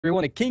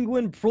Everyone at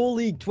Kinguin Pro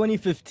League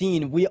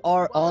 2015. We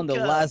are on the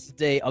last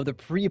day of the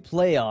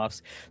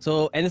pre-playoffs.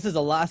 And this is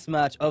the last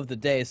match of the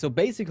day. So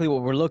basically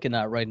what we're looking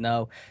at right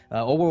now,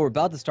 or what we're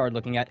about to start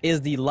looking at,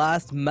 is the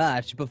last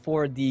match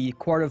before the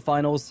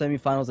quarterfinals,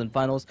 semifinals, and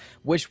finals,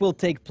 which will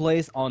take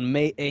place on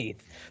May 8th.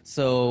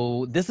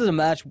 So this is a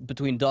match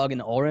between Dog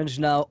and Orange.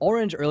 Now,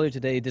 Orange earlier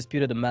today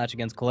disputed a match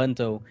against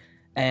Colento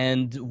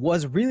and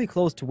was really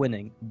close to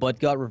winning, but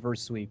got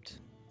reverse sweeped.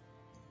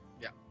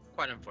 Yeah,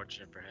 quite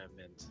unfortunate for him.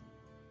 And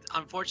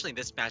unfortunately,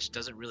 this match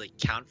doesn't really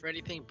count for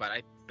anything, but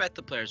I bet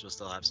the players will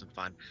still have some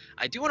fun.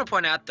 I do want to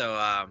point out,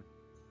 though,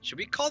 should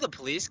we call the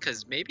police?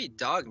 Because maybe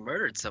Dog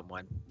murdered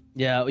someone.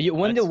 Yeah,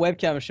 when the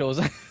webcam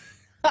shows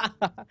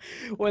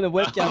when the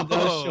webcam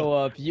does show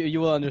up, you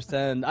will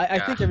understand. I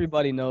think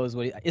everybody knows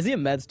what is he a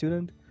med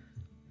student?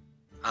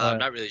 I'm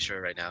not really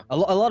sure right now. A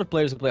lot of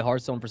players who play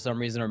Hearthstone for some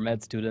reason are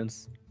med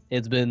students.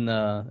 It's been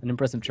an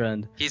impressive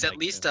trend. He's at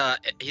least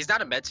he's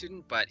not a med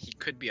student, but he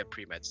could be a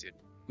pre-med student.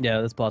 Yeah,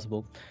 that's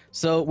possible.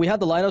 So we have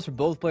the lineups for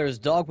both players.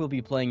 Dog will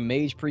be playing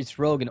Mage, Priest,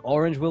 Rogue, and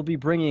Orange will be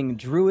bringing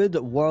Druid,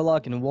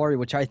 Warlock, and Warrior,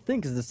 which I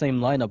think is the same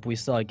lineup we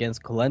saw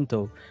against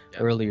Colento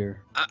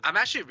earlier. I'm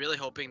actually really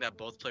hoping that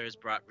both players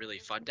brought really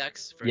fun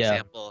decks. For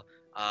example,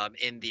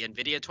 in the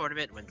NVIDIA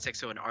tournament, when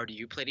 6.0 and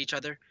RDU played each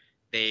other,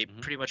 they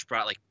pretty much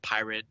brought like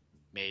Pirate,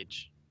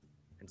 Mage,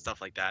 and stuff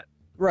like that.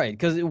 Right,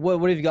 because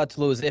what have you got to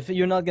lose? If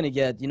you're not going to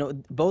get,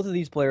 both of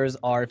these players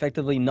are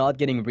effectively not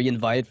getting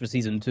re-invited for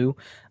Season 2,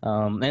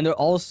 and they're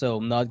also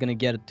not going to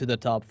get to the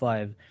top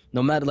 5.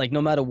 No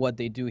matter what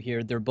they do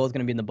here, they're both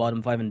going to be in the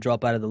bottom 5 and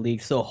drop out of the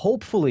league. So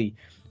hopefully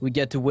we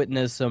get to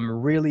witness some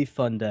really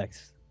fun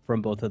decks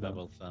from both of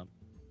them.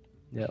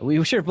 Yeah,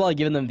 we should have probably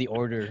given them the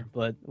order,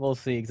 but we'll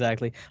see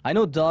exactly. I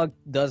know Dog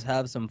does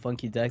have some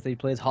funky decks that he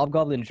plays,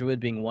 Hobgoblin Druid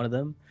being one of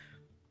them.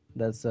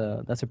 That's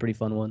a pretty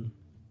fun one.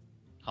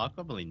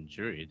 Hobgoblin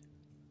Druid?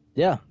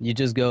 Yeah, you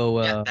just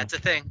go... yeah, that's a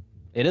thing.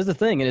 It is a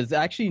thing, and it's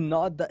actually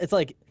not... It's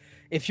like,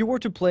 if you were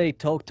to play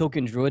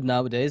Token Druid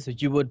nowadays,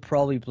 you would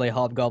probably play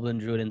Hobgoblin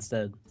Druid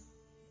instead.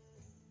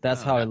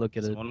 That's how I look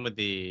at it. One with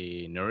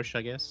the Nourish,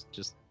 I guess,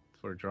 just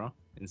for a draw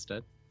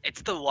instead.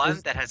 It's the one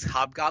that has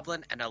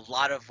Hobgoblin and a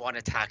lot of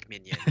one-attack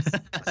minions.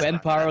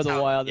 And Power of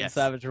the Wild and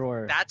Savage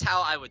Roar. That's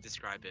how I would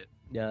describe it.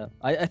 Yeah,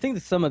 I think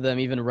that some of them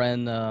even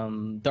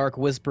ran Dark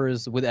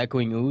Whispers with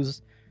Echoing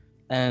Ooze.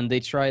 And they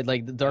tried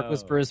like the Dark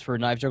Whispers for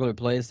Knife Juggler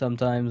plays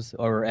sometimes,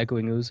 or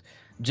Echoing Ooze,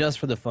 just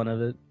for the fun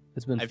of it.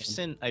 It's been.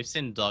 I've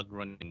seen Dog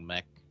running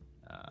mech.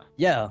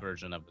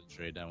 Version of the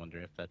trade. I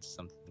wonder if that's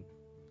something.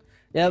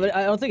 Yeah, but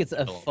I don't think it's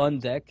a fun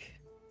deck.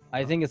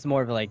 I think it's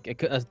more of like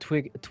a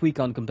tweak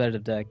on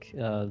competitive deck.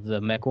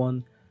 The mech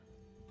one.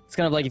 It's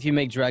kind of like if you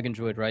make Dragon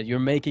Druid, right? You're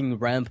making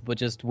ramp, but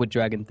just with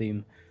Dragon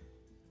theme.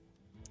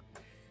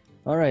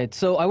 All right,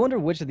 so I wonder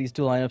which of these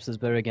two lineups is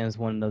better against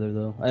one another,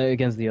 though.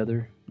 Against the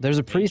other. There's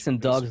a Priest and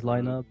Dog's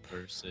lineup.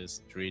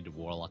 Versus Druid,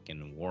 Warlock,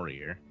 and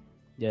Warrior.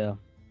 Yeah.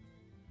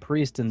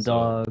 Priest and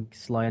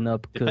Dog's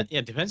lineup could...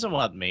 Yeah, depends on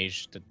what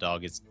mage the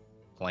Dog is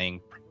playing.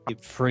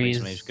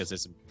 Freeze. Mage, because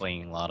it's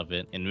playing a lot of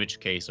it. In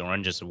which case,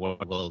 Orange's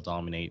will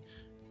dominate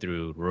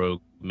through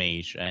Rogue,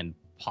 Mage, and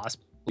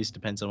possibly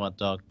depends on what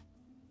Dog.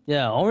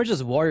 Yeah,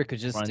 Orange's Warrior could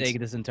just take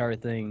this entire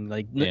thing.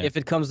 Like, if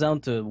it comes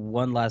down to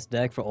one last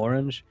deck for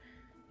Orange...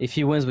 If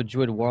he wins with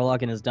Druid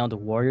Warlock and is down to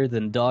Warrior,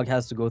 then Dog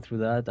has to go through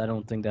that. I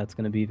don't think that's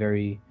going to be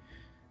very,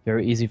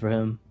 very easy for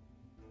him.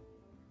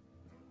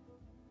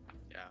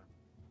 Yeah.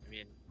 I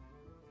mean,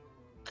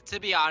 to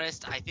be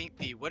honest, I think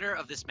the winner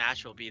of this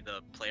match will be the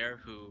player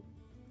who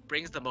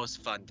brings the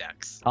most fun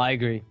decks. I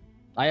agree.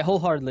 I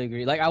wholeheartedly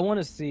agree. Like, I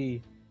want to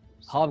see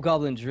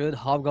Hobgoblin Druid,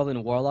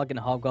 Hobgoblin Warlock, and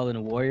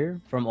Hobgoblin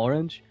Warrior from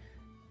Orange.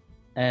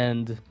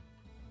 And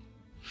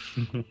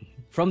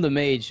from the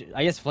Mage,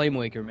 I guess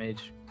Flamewaker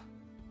Mage.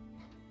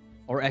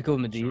 Or Echo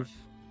Medivh. Sure.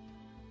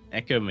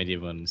 Echo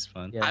Medivh one is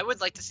fun. Yeah. I would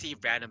like to see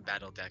random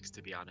battle decks,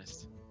 to be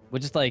honest.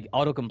 With just like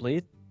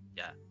autocomplete?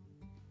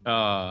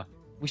 Yeah.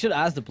 We should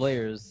ask the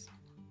players.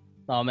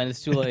 Oh man,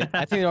 it's too late. I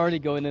think they're already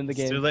going in the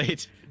game. It's too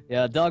late.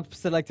 Yeah, Dog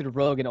selected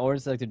Rogue and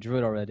Orange selected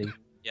Druid already.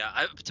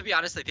 Yeah, to be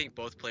honest, I think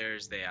both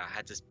players, they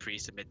had to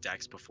pre-submit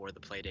decks before the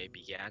playdate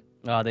began.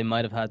 They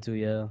might have had to,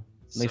 yeah.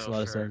 Makes a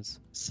lot of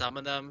sense. Some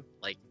of them,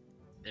 like,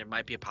 there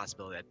might be a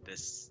possibility that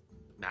this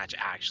match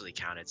actually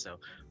counted, so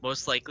more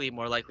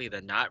likely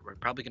than not, we're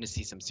probably going to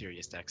see some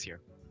serious decks here.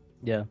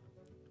 Yeah,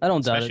 I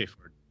don't doubt it.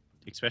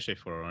 Especially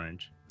for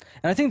Orange.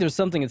 And I think there's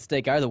something at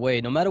stake either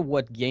way. No matter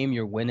what game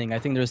you're winning, I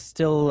think there's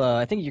still,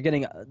 I think you're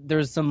getting,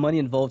 there's some money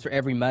involved for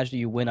every match that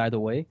you win either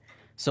way.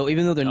 So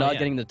even though they're not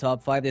getting the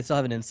top 5, they still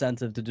have an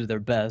incentive to do their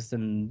best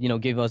and,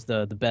 give us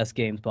the best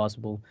games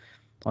possible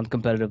on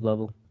competitive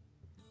level.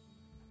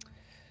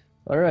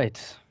 All right.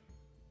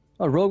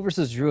 Oh, Rogue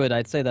versus Druid,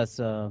 I'd say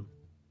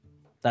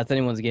that's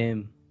anyone's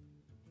game,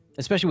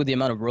 especially with the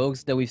amount of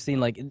rogues that we've seen.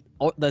 Like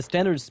the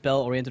standard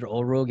spell-oriented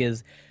old rogue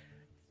is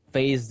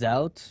phased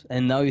out,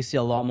 and now you see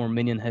a lot more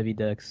minion-heavy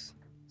decks.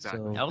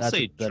 Exactly. So I would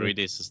say Druid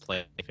is a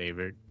slightly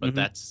favorite, but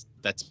that's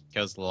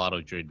because a lot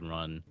of Druid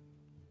run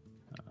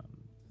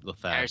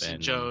Lethab Harrison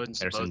and Jones.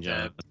 Harrison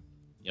Jones.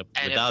 Yep.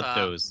 And Without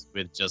those,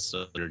 with just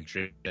their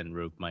Drip and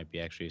Rogue might be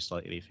actually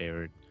slightly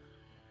favored.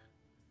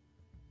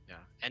 Yeah,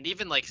 and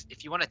even like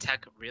if you want to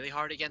tech really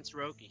hard against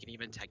Rogue, you can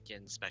even tech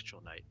in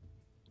Spectral Knight.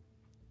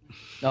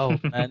 Oh,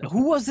 and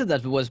who was it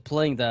that was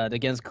playing that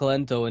against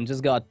Kalento and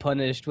just got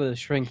punished with a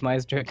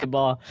Shrinkmeister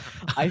Cabal?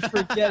 I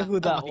forget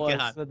who that was,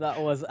 God. but that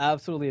was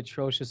absolutely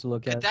atrocious to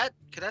look Could at.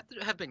 that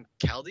have been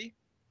Keldy?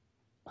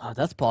 Oh,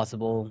 that's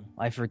possible.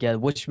 I forget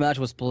which match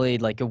was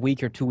played like a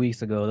week or 2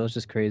 weeks ago. That was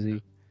just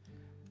crazy.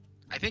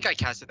 I think I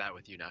casted that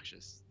with you,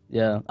 Noxious.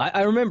 Yeah,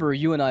 I remember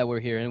you and I were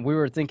here and we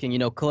were thinking,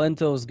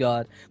 Kalento's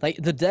got like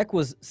the deck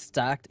was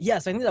stacked.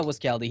 Yes, I think that was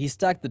Caldi. He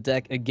stacked the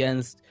deck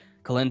against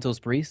Kalento's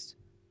Priest.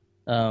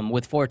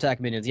 With 4 attack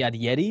minions. He had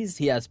Yetis,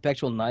 he had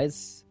Spectral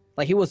Knights.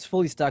 Like, he was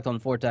fully stacked on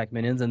 4 attack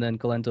minions, and then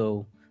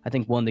Kalento, I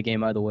think, won the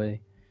game either way.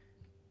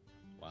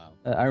 Wow.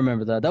 I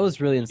remember that. That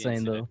was really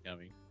insane, though.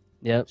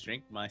 Yep.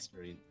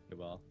 Shrinkmeister in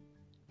Cabal.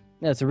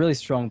 Yeah, it's a really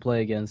strong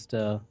play against,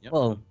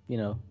 well,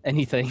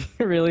 anything,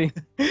 really.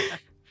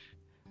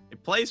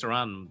 It plays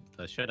around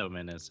the Shadow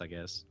Menace, I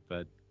guess,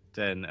 but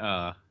then,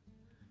 that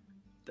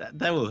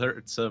will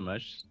hurt so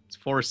much. It's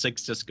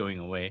 4/6 just going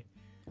away.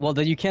 Well,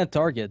 then you can't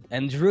target,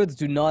 and Druids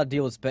do not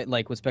deal with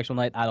with Spectral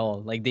Knight at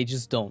all. Like, they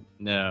just don't.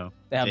 No,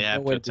 they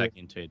have to attack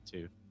into it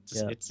too.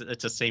 It's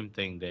the same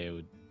thing. They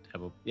would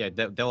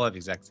have they'll have the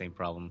exact same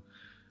problem.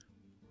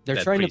 They're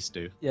that trying priests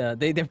to do. Yeah,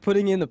 they're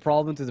putting in the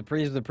problem to the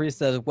priest. The priest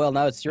says, "Well,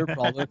 now it's your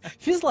problem."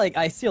 Feels like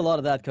I see a lot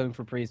of that coming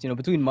from priests.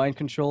 Between mind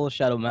control,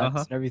 shadow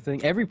maps, and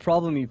everything. Every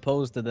problem you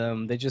pose to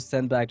them, they just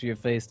send back to your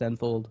face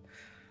tenfold.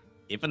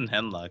 Even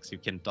Henlocks, you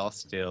can toss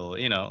still.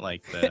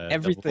 Like the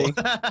everything.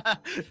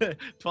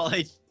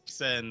 12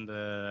 and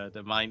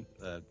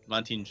the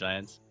Mountain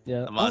Giants.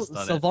 Yeah. Oh,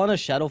 Sylvana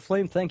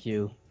Shadowflame, thank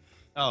you.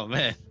 Oh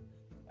man,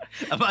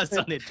 I must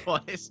have done it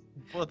twice.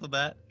 Both of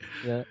that.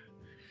 Yeah.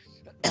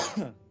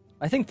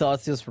 I think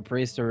Thoughtseals for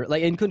Priest are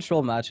like in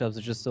control matchups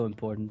are just so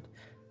important.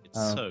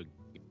 It's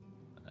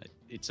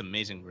it's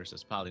amazing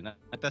versus Paladin.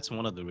 That's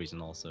one of the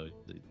reasons also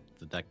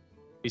the deck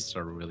Priests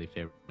are really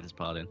favored against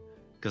Paladin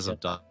because of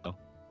Dog.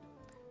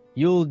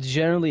 You'll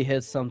generally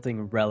hit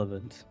something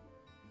relevant.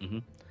 Mm-hmm.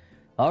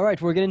 All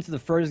right, we're getting to the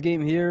first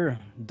game here.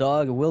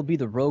 Dog will be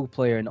the rogue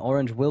player, and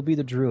Orange will be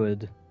the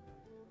druid.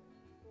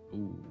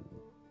 Ooh.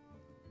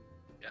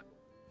 Yeah.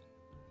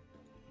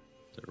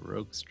 The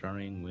rogue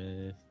starting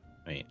with...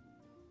 Wait.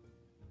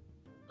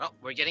 Well,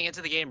 we're getting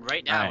into the game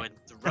right now, and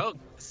the rogue,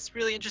 this is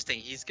really interesting.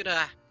 He's going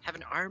to have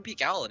an R&B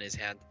Gowl in his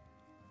hand.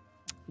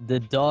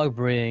 Did Dog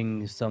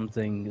bring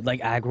something like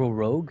aggro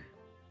rogue?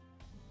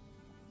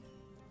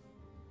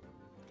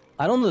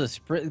 I don't know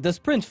the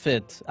sprint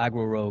fit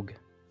aggro rogue.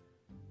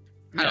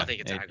 I don't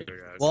think it's aggro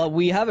rogue. Well,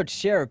 we have a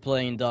chair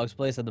playing Dog's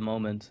place at the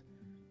moment.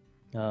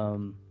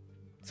 So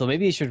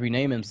maybe he should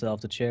rename himself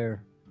to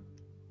Chair.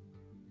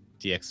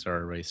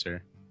 DXR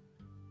Racer.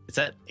 Is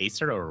that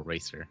Acer or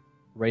Racer?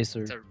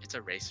 Racer. It's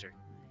a racer.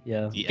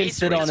 Yeah. You can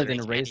sit on it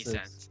and race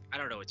it. I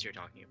don't know what you're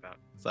talking about.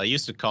 So I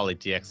used to call it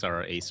DXR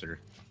or Acer.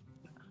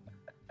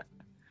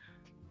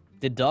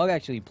 Did Dog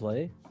actually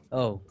play?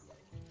 Oh.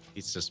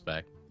 He's just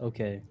back.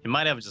 Okay. He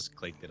might have just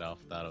clicked it off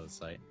out of the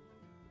site.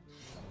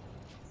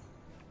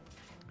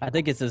 I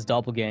think it's his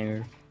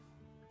doppelganger.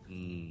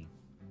 I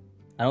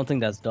don't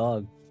think that's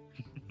Dog.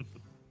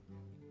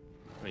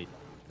 Wait,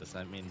 does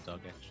that mean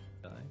Dog actually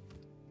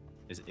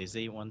died? Is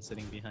he one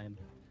sitting behind?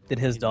 Did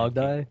his dog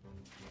die?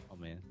 Oh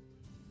man.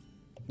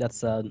 That's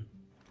sad.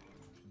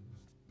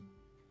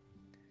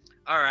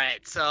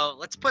 Alright, so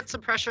let's put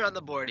some pressure on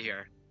the board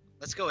here.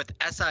 Let's go with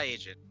SI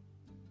Agent.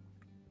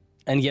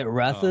 And get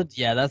Wrathed?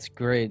 Yeah, that's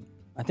great.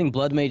 I think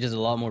Blood Mage is a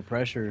lot more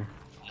pressure.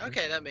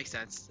 Okay, that makes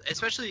sense.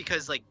 Especially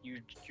because like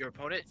your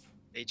opponent,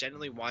 they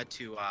generally want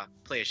to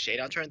play a Shade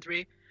on turn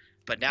 3,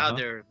 but now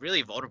they're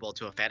really vulnerable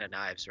to a Fan of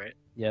Knives, right?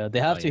 Yeah, they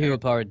have to hero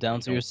power it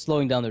down, so you're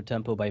slowing down their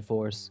tempo by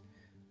force.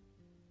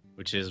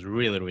 Which is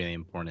really, really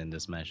important in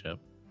this matchup.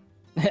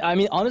 I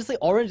mean, honestly,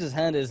 Orange's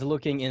hand is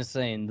looking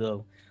insane,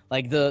 though.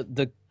 Like,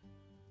 the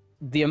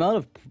amount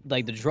of,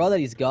 like, the draw that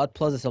he's got,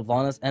 plus the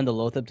Sylvanas and the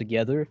Lothep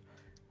together,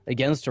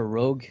 against a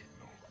Rogue.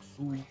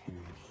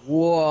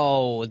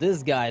 Whoa,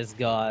 this guy's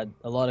got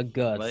a lot of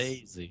guts.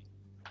 Lazy.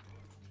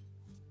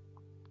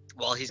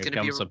 Well, he's going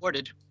to be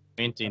rewarded.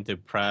 Into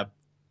prep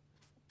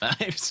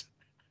knives.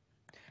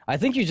 I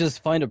think you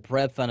just find a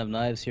prep Fan of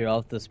Knives here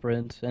off the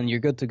sprint, and you're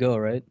good to go,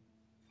 right?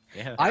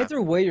 Yeah.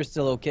 Either way, you're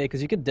still okay,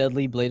 because you could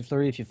Deadly Blade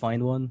Flurry if you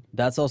find one.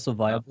 That's also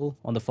viable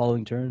on the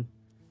following turn.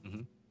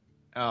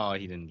 Oh,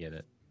 he didn't get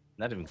it.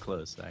 Not even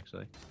close,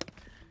 actually.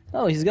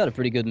 Oh, he's got a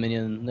pretty good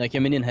minion, like a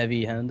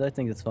minion-heavy hand. I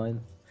think it's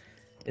fine.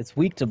 It's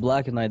weak to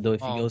Black Knight, though,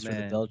 if he goes for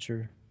the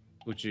Belcher.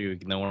 Would you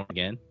ignore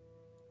again?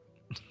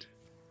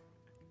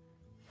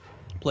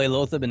 Play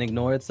Lotheb and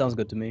ignore it? Sounds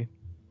good to me.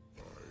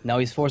 Now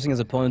he's forcing his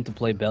opponent to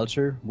play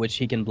Belcher, which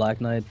he can Black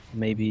Knight,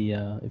 maybe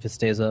if it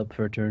stays up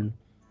for a turn.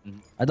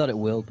 I thought it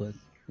will, but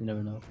you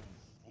never know.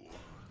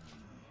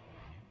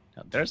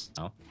 There's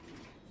no.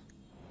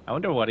 I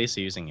wonder what he's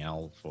using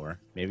Owl for.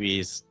 Maybe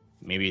he's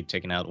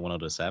taking out one of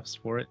the saps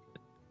for it,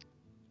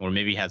 or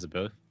maybe he has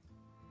both.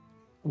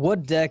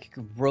 What deck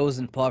rose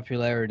in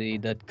popularity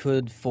that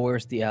could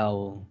force the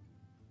owl?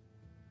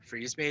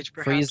 Freeze Mage,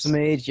 Freeze perhaps?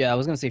 Mage, yeah, I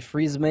was gonna say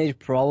Freeze Mage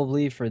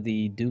probably for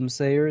the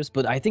Doomsayers,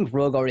 but I think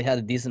Rogue already had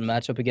a decent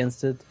matchup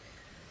against it.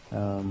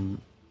 Um,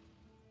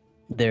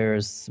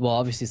 there's, well,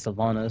 obviously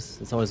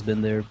Sylvanas, it's always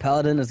been there.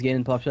 Paladin is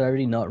gaining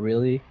popularity, not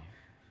really.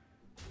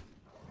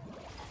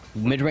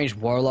 Mid-range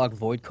Warlock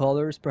Void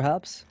Callers,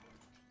 perhaps?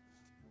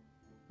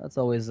 That's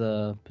always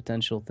a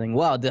potential thing.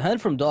 Wow, the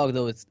hand from Dog,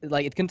 though, it's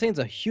like it contains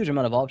a huge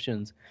amount of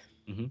options.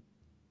 Mm-hmm.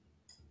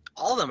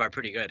 All of them are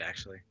pretty good,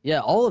 actually. Yeah,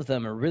 all of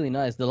them are really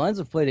nice. The lines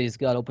of play that he's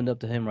got opened up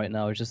to him right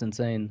now is just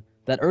insane.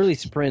 That early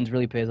sprint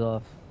really pays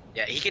off.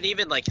 Yeah, he can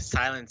even like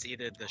silence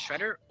either the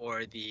Shredder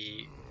or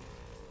the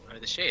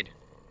Shade.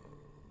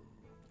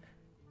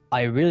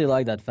 I really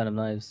like that Phantom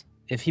Knives.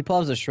 If he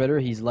pops a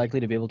Shredder, he's likely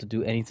to be able to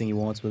do anything he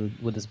wants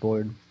with this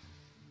board.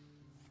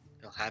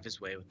 He'll have his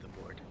way with the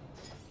board.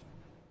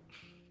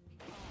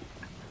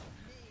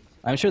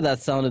 I'm sure that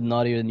sounded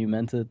naughtier than you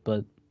meant it,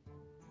 but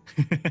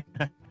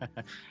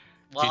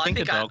Well, Do you think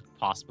the I dog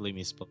possibly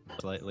misspelled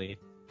slightly?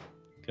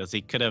 Because he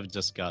could have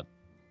just got,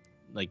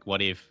 like,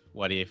 what if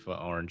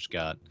Orange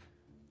got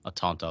a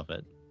taunt of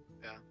it?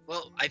 Yeah.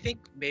 Well, I think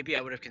maybe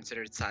I would have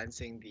considered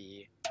silencing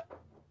the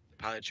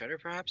Pilot Shredder,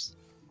 perhaps.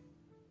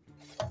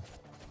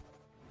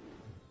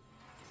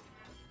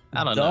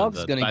 I don't know.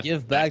 Dog's the gonna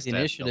give back the backstab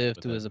initiative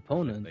dealt to with his it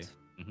opponent.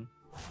 perfectly. Mhm.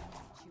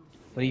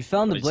 But he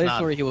found the But it's Blade not-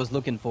 Flurry he was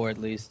looking for at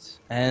least.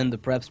 And the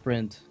prep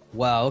sprint.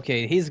 Wow,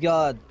 okay, he's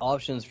got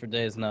options for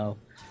days now.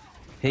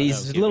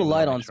 He's a give little him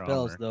light more on extra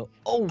spells armor. though.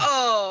 Oh!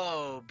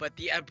 Oh, but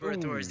the Emperor Ooh.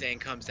 Thorazane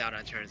comes down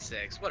on turn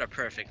 6. What a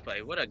perfect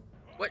play. What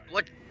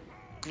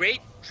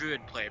great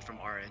Druid play from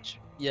Orange.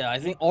 Yeah, I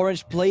think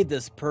Orange played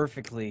this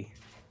perfectly.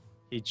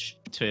 He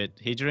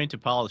drew into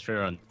Power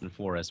Shredder on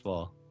 4 as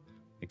well.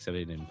 Except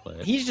he didn't play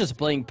it. He's just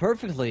playing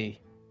perfectly.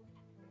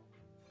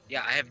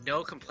 Yeah, I have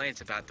no complaints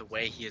about the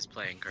way he is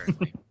playing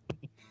currently.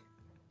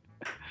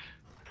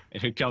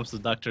 And here comes the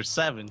Doctor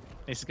 7.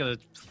 He's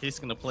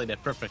gonna play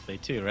that perfectly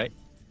too, right?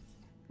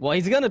 Well,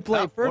 he's gonna play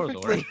Oh,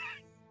 perfectly.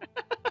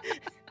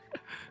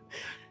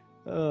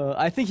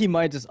 I think he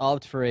might just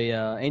opt for a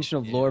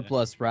Ancient of Lore Yeah.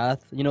 plus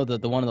Wrath. You know, the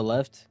one on the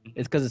left?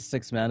 It's because it's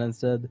 6 mana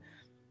instead.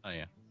 Oh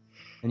yeah.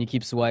 And you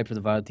keep swipe for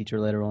the Violet Teacher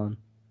later on.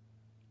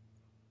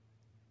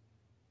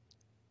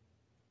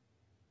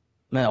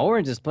 Man,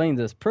 Orange is playing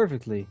this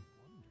perfectly.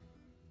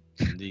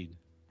 Indeed.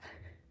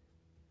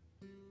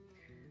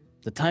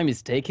 The time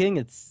he's taking,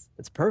 it's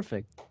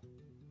perfect.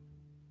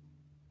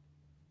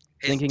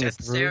 His Thinking Death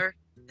this through. Stare,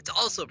 it's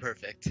also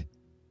perfect.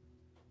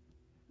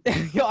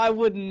 Yo, I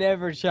would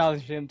never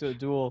challenge him to a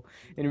duel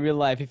in real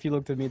life if he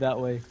looked at me that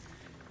way.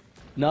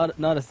 Not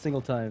a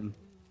single time.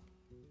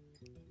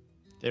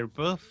 They're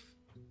both.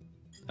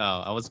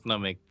 Oh, I was gonna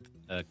make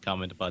a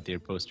comment about their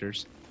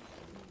posters.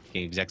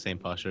 The exact same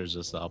postures,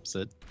 just the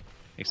opposite.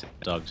 Except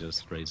Dog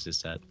just raised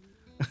his head.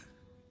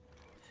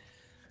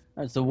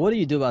 Alright, so what do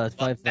you do about a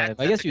 5-5? Well,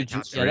 I guess that's a you. good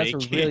counter. Yeah, that's a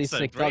Great really game,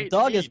 sick great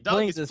Dog game. is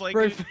playing this playing it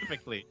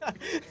perfectly.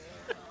 perfectly.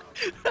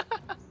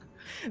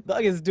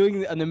 Dog is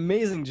doing an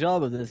amazing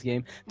job of this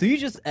game. Do you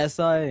just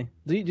SI?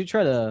 Do you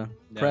try to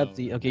prep No,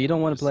 the? Okay, you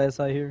don't want to play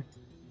SI here.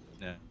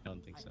 No, I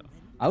don't think so.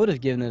 I would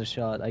have given it a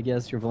shot. I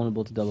guess you're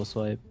vulnerable to double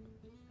swipe,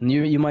 and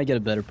you might get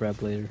a better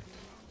prep later.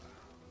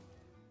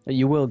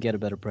 You will get a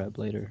better prep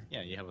later.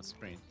 Yeah, you have a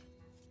sprint.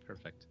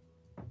 Perfect.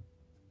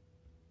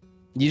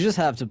 You just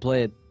have to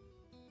play it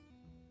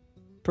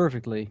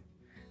perfectly.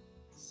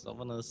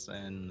 Sylvanas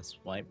and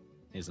Swipe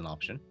is an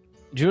option.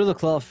 Drew the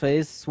Claw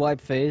face,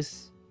 swipe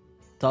face,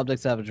 top deck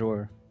Savage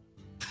Roar.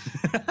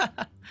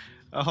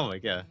 Oh my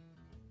god.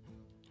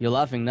 You're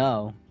laughing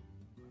now.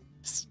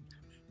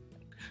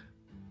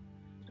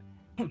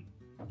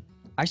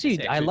 Actually,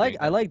 It's I actually like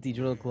pretty good. the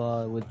Drill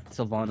Claw with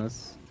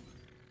Sylvanas.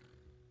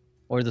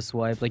 Or the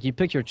swipe. Like, you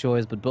pick your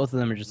choice, but both of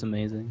them are just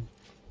amazing.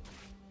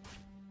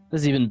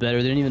 This is even better.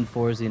 They didn't even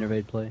force the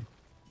innervate play.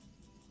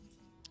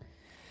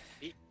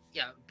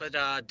 Yeah, but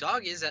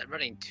Dog is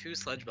running 2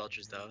 Sludge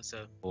Belchers though,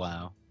 so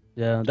Wow.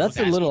 Yeah, that's a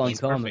That's- little he's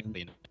uncommon.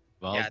 Perfectly.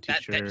 Well, yeah,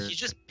 teacher. he's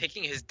just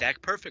picking his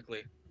deck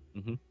perfectly.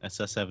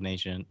 SS7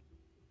 agent.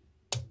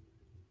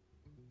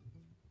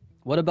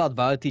 What about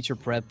Violet Teacher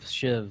Prep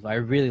Shiv? I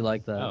really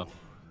like that. Oh.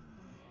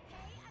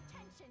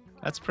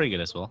 That's pretty good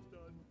as well.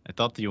 I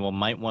thought you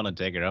might want to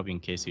dagger up in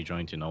case you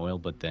joined an oil,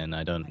 but then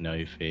I don't know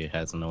if he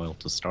has an oil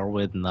to start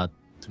with, not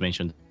to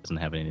mention doesn't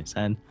have it in his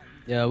hand.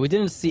 Yeah, we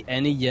didn't see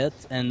any yet,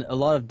 and a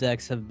lot of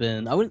decks have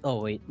been. I wouldn't.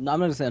 Oh wait, no, I'm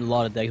not gonna say a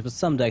lot of decks, but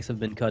some decks have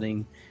been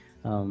cutting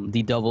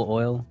the double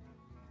oil.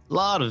 A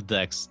lot of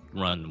decks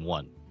run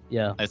 1.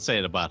 Yeah, I'd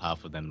say about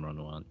half of them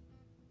run 1.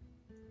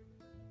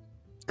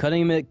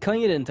 cutting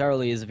it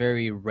entirely is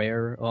very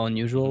rare or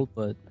unusual,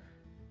 but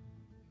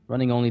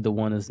running only the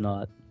one is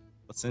not.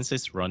 But since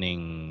it's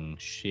running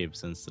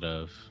shivs instead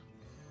of...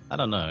 I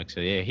don't know,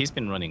 actually. Yeah, he's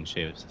been running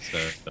shivs, so...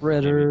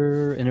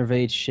 Shredder,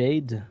 Innervate,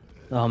 Shade.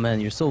 Oh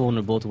man, you're so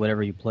vulnerable to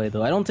whatever you play,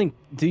 though. I don't think.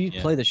 Do you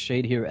Yeah. play the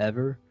Shade here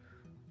ever?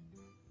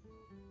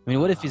 I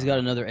mean, what if he's got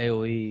another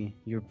AoE?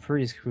 You're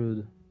pretty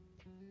screwed.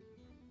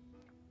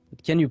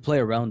 can you play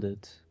around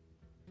it?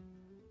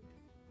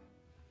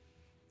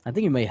 I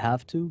think you may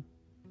have to.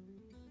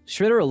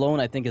 Shredder alone,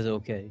 I think, is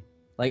okay.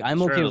 Like,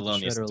 I'm okay with the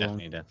alone is Shredder alone.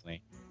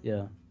 definitely.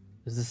 Yeah.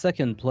 There's the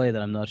second play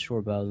that I'm not sure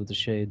about with the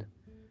Shade.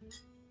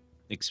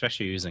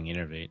 Especially using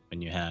Innervate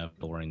when you have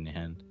Thor in the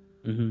hand.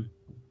 Mm-hmm.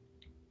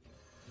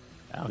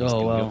 Oh, he's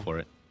gonna go for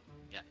it.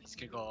 Yeah, he's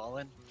gonna go all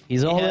in.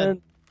 He's all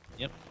in.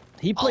 Yep.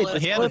 He played All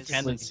this He had a perfectly.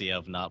 tendency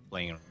of not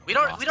playing. We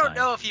don't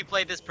know if he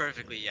played this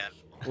perfectly yet.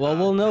 Well,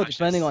 we'll know Cautious.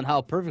 depending on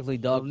how perfectly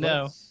Dog We'll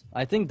know. plays.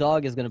 I think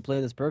Dog is going to play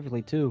this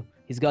perfectly too.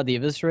 He's got the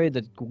Eviscerate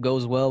that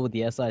goes well with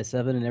the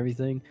SI7 and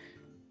everything.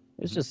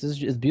 It's just,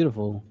 it's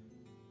beautiful.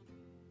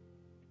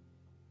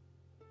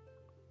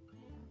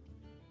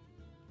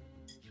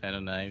 Shadow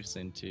Knives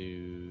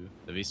into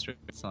the V-Strike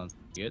sounds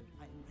good.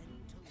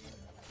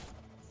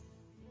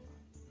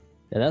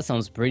 Yeah, that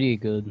sounds pretty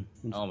good.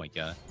 Oh my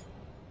god.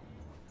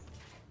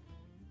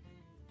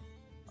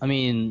 I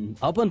mean,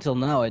 up until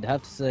now, I'd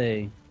have to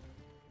say.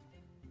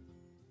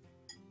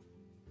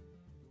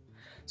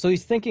 So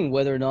he's thinking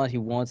whether or not he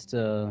wants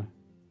to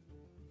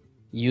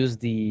use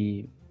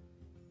the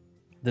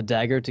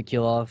dagger to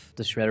kill off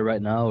the Shredder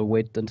right now, or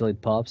wait until it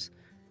pops.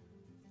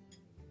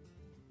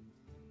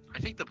 I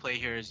think the play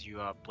here is you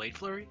Blade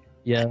Flurry.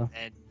 Yeah.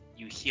 And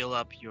you heal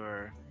up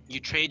your. You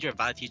trade your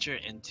Violet Teacher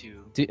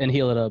into. And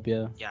heal it up,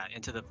 yeah. Yeah,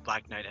 into the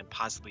Black Knight and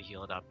possibly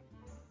heal it up.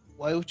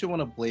 Why would you want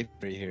to Blade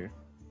Free here?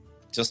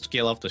 Just to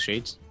kill off the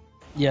shades?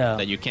 Yeah.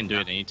 That you can do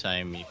it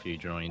anytime if you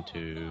draw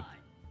into...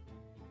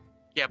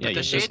 Yeah, but you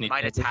the just Shade need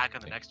might to- attack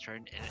on the next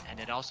turn, and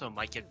it also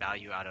might get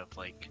value out of,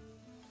 like...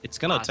 It's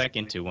gonna attack Possibly.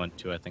 into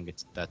 1-2, I think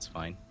that's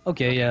fine.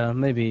 Okay, yeah,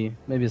 maybe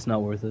it's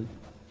not worth it.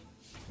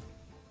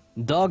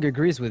 Dog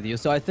agrees with you,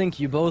 so I think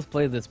you both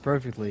played this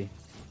perfectly.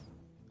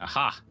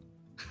 Aha!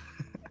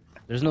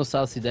 There's no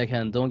South Sea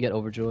deckhand, don't get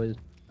overjoyed.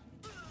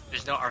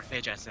 There's no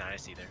Archmage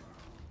SNIS either.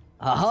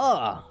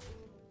 Aha!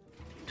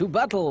 To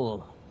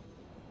battle!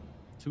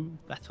 To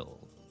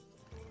battle.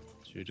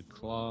 To the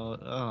claw...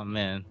 Oh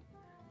man.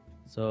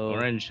 So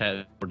Orange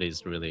has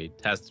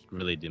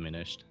really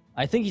diminished.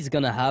 I think he's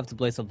gonna have to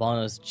play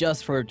Sylvanas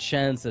just for a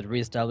chance at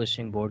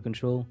reestablishing board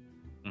control.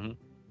 Mhm.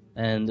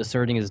 And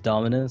asserting his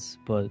dominance,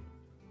 but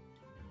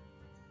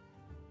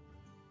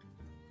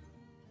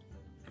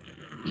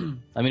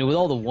I mean, with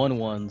all the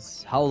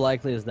 1/1s, how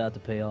likely is that to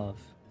pay off?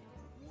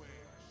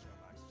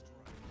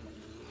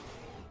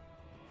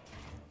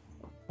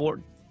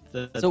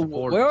 So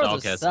where are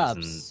the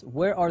saps?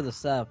 Where are the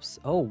saps?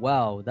 Oh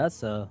wow,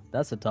 that's a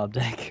top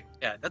deck.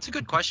 Yeah, that's a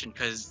good question,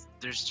 because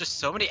there's just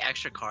so many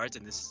extra cards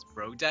in this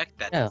rogue deck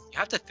that Yeah. you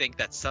have to think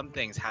that some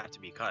things have to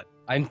be cut.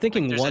 I'm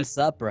thinking there's one a-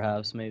 sap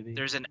perhaps, maybe.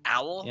 There's an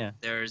Owl, Yeah.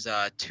 there's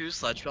 2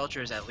 Sludge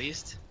Belchers at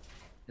least.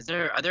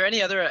 Are there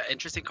any other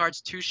interesting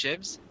cards? 2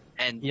 Shivs,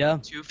 and Yeah.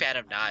 2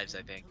 Phantom Knives,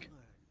 I think.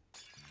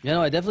 You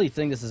know, I definitely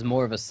think this is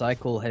more of a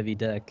cycle-heavy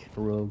deck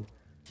for Rogue.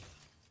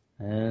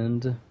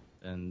 And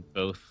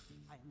both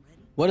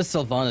what does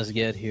Sylvanas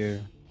get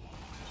here?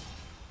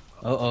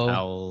 Uh-oh.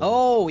 Owl.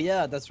 Oh,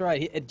 yeah, that's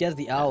right. It gets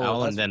the owl.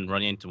 Owl That's and then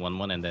running into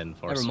 1/1 and then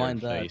force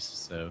mind her that. face.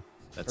 So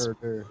that's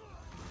her.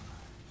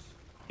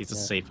 he's yeah.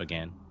 safe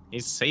again.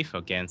 He's safe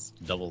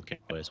against double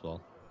KO as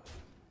well.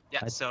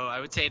 Yeah, so I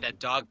would say that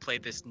Dog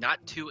played this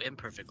not too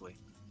imperfectly.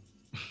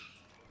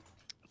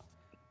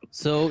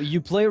 So you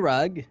play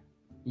Rag,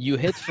 you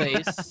hit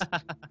face,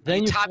 then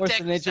You you top force deck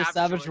the Nature Savage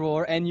Savage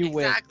Roar, and you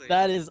Exactly. win.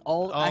 That is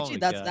all. Oh Actually, my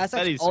that's God. that's That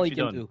actually is all if he you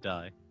can don't do.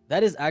 die.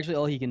 That is actually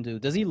all he can do.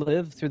 Does he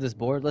live through this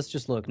board? Let's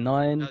just look.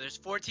 9. No, there's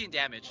 14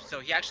 damage, so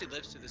he actually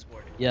lives through this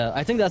board. Yeah,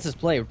 I think that's his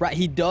play. Right,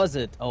 he does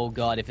it. Oh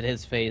god, if it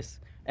hits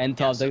face and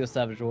top so- deck the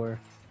Savage Roar.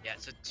 Yeah,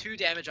 so 2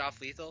 damage off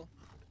lethal.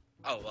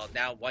 Oh, well,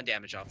 now 1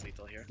 damage off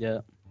lethal here. Yeah.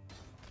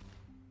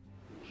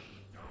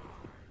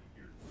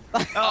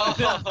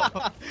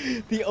 Oh,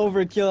 The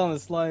overkill on the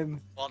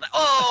slime. well,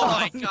 oh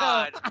my no.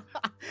 god.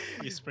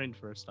 You sprint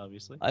first,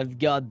 obviously. I've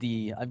got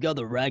the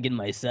Rag in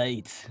my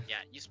sight. Yeah,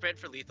 you sprint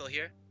for lethal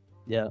here,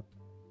 Yeah.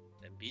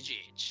 then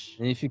BGH.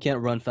 And if you can't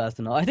run fast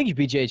enough, I think you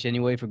BGH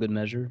anyway for good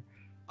measure.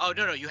 Oh,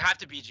 no, you have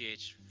to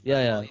BGH.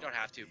 Yeah, yeah. Well, you don't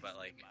have to, but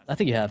like, I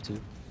think you have to.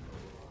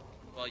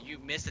 well, you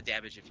miss the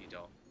damage if you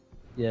don't.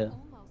 Yeah.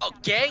 Oh,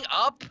 gang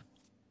up?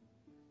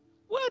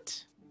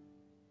 What?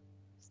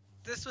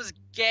 This was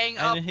gang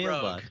I up, didn't hear rogue.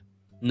 about.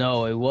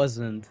 No, it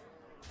wasn't.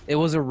 It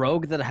was a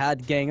rogue that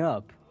had gang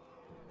up.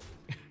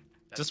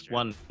 That's Just true.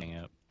 one thing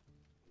up.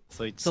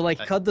 So it's So like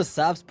cut the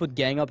saps, put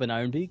gang up in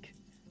Iron Beak.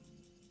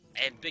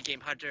 And Big Game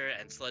Hunter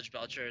and Sludge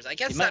Belchers. I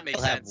guess You that might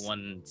makes have sense.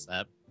 one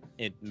step.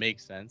 It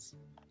makes sense.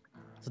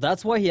 So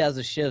that's why he has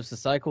the shifts to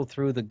cycle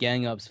through the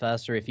gang ups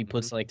faster if he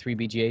puts like 3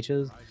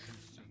 BGHs.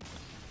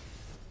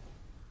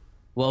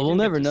 Well, You we'll can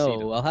get never to see know.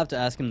 them. I'll have to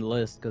ask him the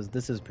list because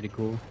this is pretty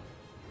cool.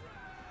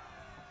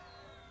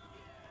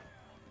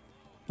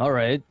 All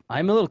right,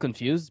 I'm a little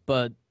confused,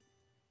 but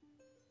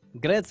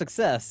great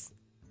success.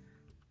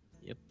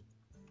 Yep.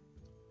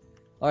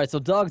 All right, so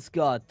Dog's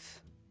got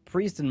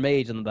Priest and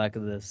Mage on the back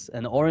of this,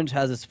 and Orange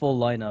has his full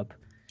lineup.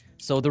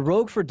 So the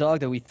Rogue for Dog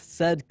that we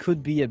said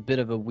could be a bit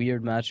of a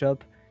weird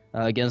matchup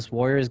against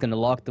Warrior is going to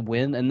lock the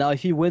win. And now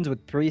if he wins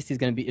with Priest, he's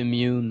going to be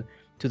immune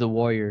to the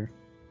Warrior.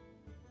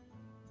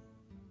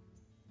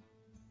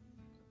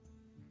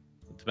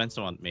 It depends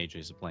on what Mage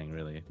is playing,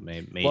 really.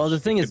 Mage, well, the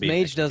thing is,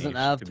 Mage doesn't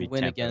have could to be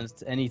win tempo.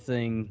 against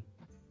anything,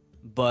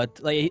 but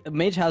like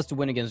Mage has to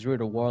win against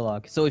Druid or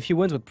Warlock. So if he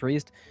wins with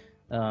Priest,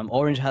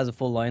 Orange has a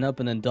full lineup,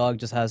 and then Dog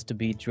just has to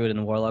beat Druid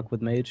and Warlock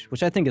with Mage,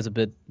 which I think is a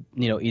bit,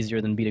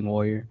 easier than beating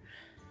Warrior.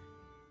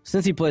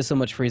 Since he plays so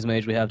much Freeze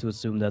Mage, we have to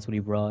assume that's what he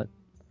brought.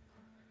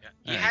 Yeah,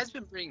 he has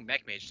been bringing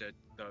Mech Mage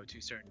though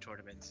to certain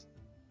tournaments.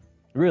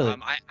 Really?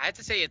 I have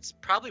to say it's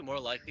probably more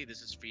likely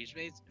this is Freeze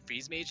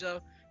Mage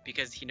though,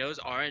 because he knows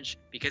Orange,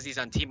 because he's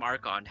on Team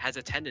Archon, has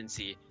a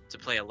tendency to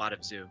play a lot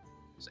of Zoo.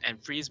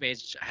 And Freeze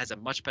Mage has a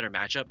much better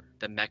matchup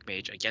than Mech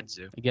Mage against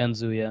Zoo. Against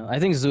Zoo, yeah. I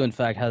think Zoo, in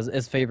fact,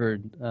 is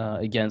favored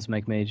against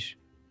Mech Mage.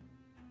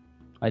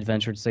 I'd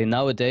venture to say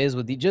nowadays,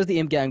 with just the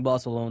Imp Gang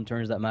boss alone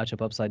turns that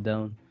matchup upside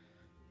down.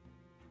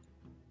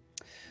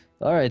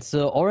 Alright,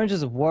 so Orange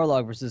is a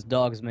Warlock versus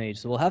Dog's Mage.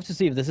 So we'll have to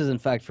see if this is, in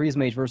fact, Freeze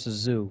Mage versus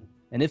Zoo.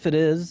 And if it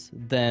is,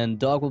 then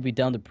Dog will be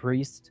down to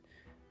Priest.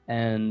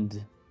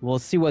 And we'll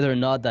see whether or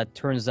not that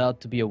turns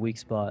out to be a weak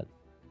spot.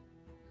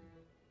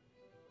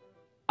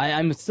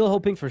 I'm still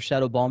hoping for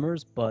Shadow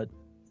Bombers, but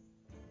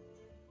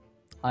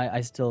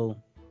I've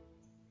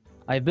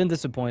been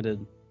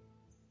disappointed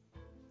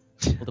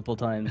multiple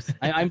times.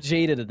 I'm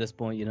jaded at this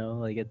point,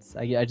 like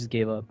I just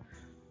gave up.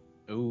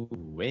 Ooh,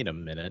 wait a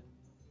minute.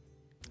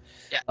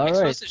 Yeah, All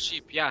Explosive right.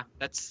 Sheep, yeah,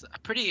 that's a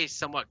pretty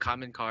somewhat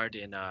common card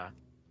in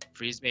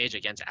Freeze Mage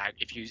against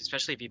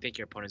especially if you think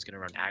your opponent's gonna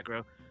run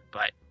aggro.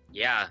 But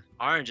yeah,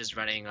 Orange is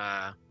running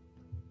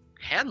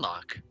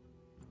Handlock.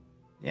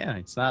 Yeah,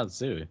 it's not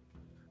Zoo.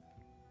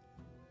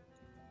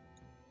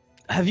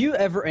 Have you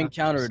ever That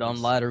encountered makes on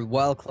sense. ladder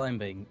while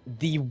climbing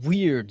the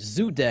weird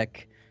Zoo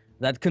deck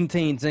that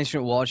contains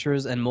Ancient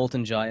Watchers and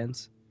Molten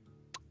Giants?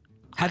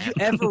 Have you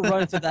ever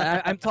run into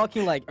that? I'm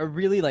talking like a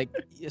really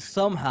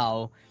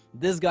somehow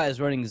this guy is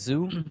running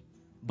Zoo,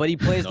 but he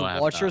plays No, the I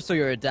have Watcher, not. so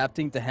you're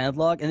adapting to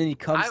Handlock, and then he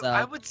comes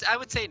I out. would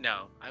say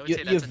no. I would You,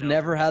 say that's you've a no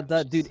never for had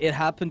that, Conscious. dude. It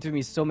happened to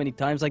me so many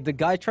times. Like the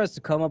guy tries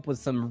to come up with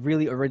some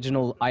really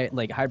original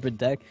hybrid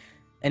deck,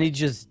 and it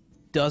just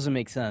doesn't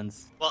make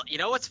sense. Well, you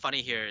know what's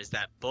funny here is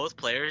that both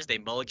players they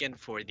mulligan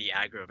for the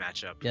aggro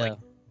matchup. Yeah. Like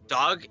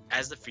Dog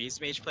as the Freeze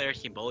Mage player,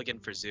 he mulligan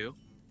for Zoo,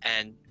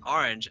 and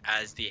Orange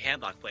as the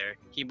Handlock player,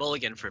 he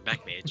mulligan for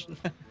Mech Mage.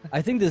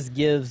 I think this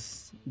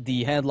gives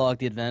the Handlock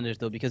the advantage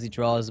though because he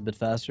draws a bit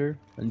faster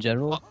in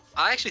general. Well,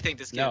 I actually think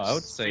this gives No, I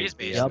would say Freeze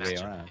the Mage other way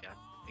matchup. around. Yeah,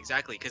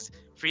 exactly. Because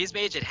Freeze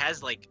Mage, it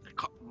has like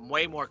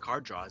way more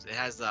card draws. It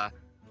has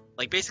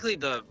like basically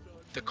the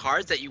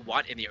cards that you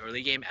want in the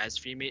early game as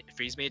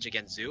Freeze Mage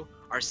against Zoo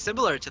are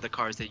similar to the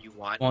cards that you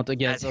want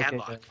Against as okay,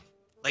 Handlock. okay.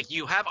 Like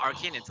you have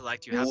Arcane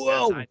Intellect, you have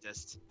Whoa! Mad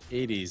Scientist.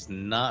 It is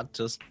not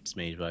just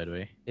Mage, by the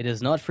way. It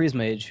is not Freeze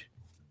Mage.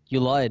 You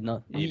lied.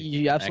 No,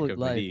 you absolutely Lack of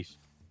lied. belief.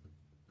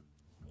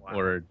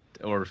 Wow.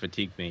 Or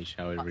Fatigue Mage,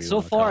 however you So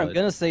want to far, call I'm it.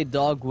 gonna say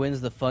Dog wins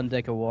the Fun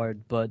Deck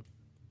Award, but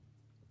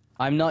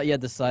I'm not yet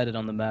decided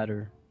on the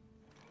matter.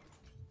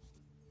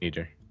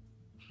 Neither.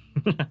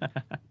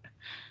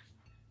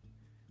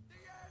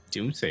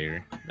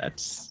 Doomsayer,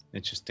 that's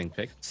interesting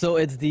pick. So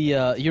it's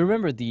the you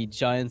remember the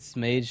Giants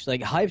Mage?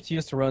 Like Hyped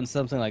used to run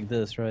something like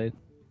this, right?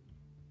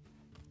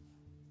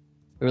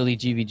 Early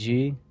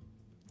GVG,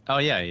 Oh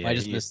yeah, yeah. I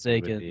just he used to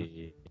with mistaken.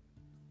 the-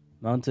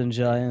 Mountain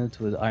Giant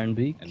with Iron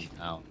Beak. And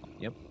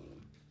yep.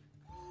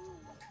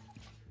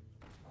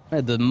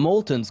 Hey, the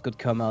Moltens could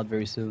come out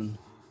very soon.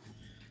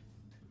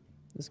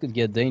 This could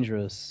get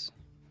dangerous.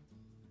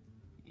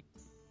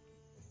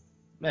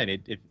 Man,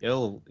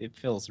 it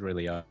feels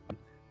really odd.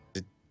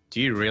 Do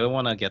you really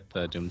want to get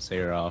the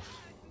Doomsayer off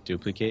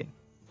duplicate?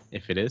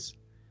 If it is,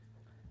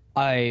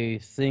 I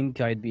think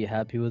I'd be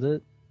happy with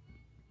it.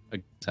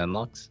 like 10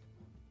 locks.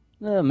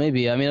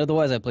 Maybe. I mean,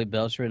 otherwise I play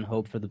Belcher and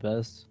hope for the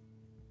best.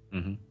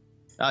 Mm-hmm.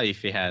 Oh,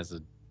 if he has a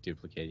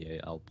duplicate, yeah,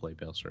 I'll play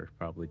Belcher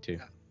probably too.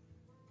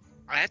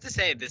 I have to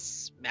say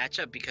this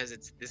matchup, because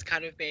it's this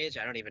kind of mage,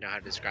 I don't even know how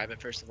to describe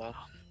it first of all,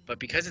 but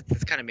because it's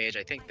this kind of mage,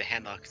 I think the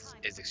Handlock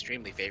is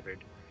extremely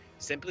favored,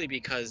 simply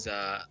because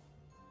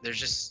there's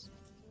just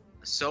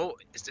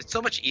it's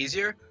so much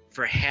easier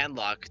for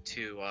Handlock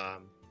to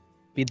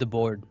Beat the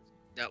board.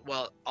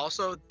 well,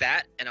 also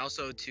that, and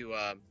also to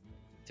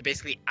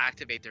basically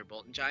activate their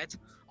Molten Giants.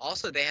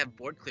 Also, they have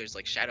board clears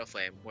like Shadow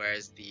Flame,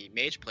 whereas the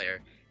mage player,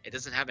 it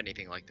doesn't have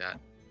anything like that.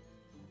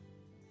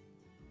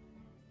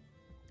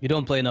 You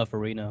don't play enough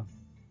Arena.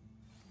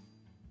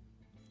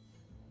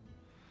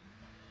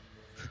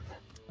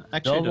 Actually, I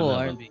don't Double know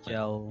Iron about Beak that.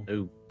 Owl.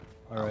 Oh,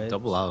 Alright.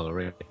 double owl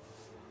already.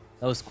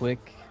 That was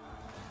quick.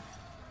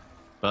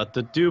 But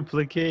the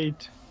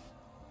duplicate.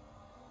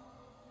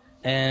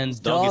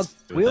 And Dog Dog is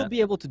doing will that.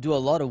 be able to do a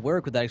lot of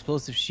work with that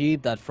Explosive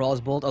Sheep, that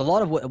Frostbolt. A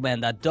lot of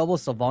man, that double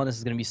Sylvanas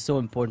is going to be so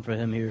important for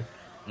him here.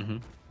 Mm-hmm.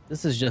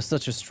 This is just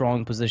such a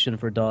strong position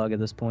for Dog at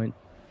this point.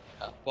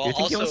 Well, Do you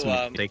think he wants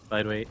also, to mistake,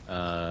 by the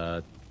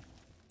way?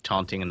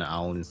 Taunting an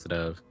owl instead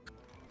of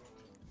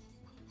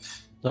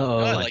Uh-oh.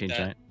 I like Lightning that.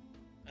 Giant.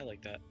 I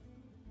like that.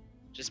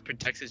 Just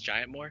protects his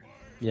giant more.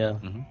 Yeah.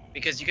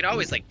 Because you can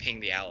always like ping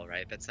the owl,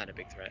 right? That's not a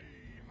big threat.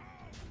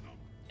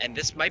 And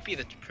this might be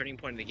the turning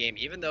point of the game.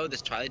 Even though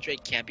this Twilight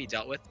Drake can't be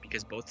dealt with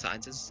because both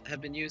sciences have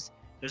been used,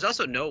 there's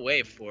also no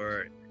way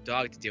for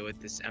Dog to deal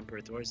with this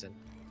Emperor Thorson.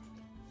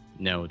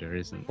 No, there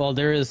isn't. Well,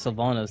 there is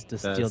Sylvanas to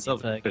steal the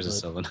effect.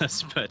 There's a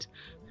Sylvanas, but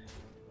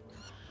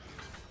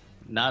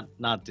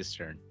not this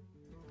turn.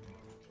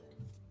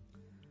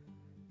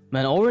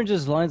 Man,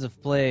 Orange's lines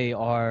of play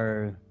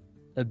are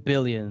a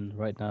billion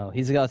right now.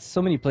 He's got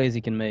so many plays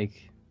he can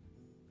make.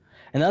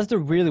 And that's the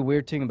really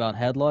weird thing about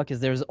Headlock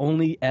is there's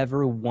only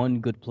ever one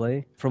good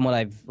play. From what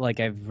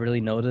I've really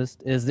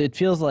noticed is it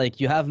feels like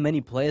you have many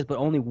plays, but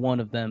only one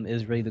of them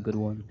is really the good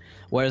one.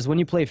 Whereas when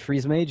you play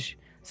Freeze Mage,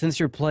 since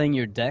you're playing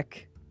your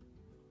deck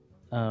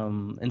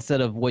instead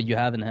of what you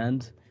have in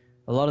hand,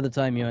 a lot of the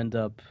time you end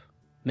up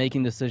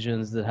making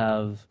decisions that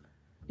have.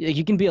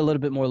 You can be a little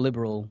bit more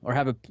liberal or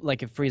have a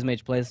Freeze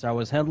Mage playstyle.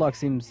 Whereas Headlock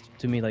seems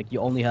to me like you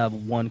only have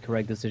one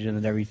correct decision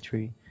in every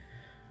tree.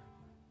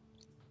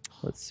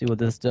 Let's see what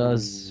this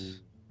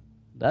does.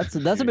 That's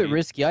a bit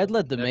risky. I'd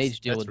let the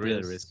mage deal with this.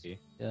 That's really risky.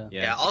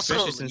 Yeah. Also,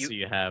 especially since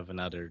you have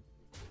another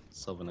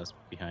Sylvanas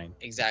behind.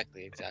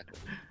 Exactly.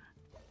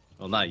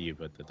 Well, not you,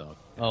 but the dog.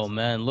 Oh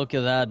man, look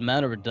at that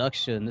mana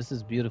reduction. This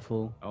is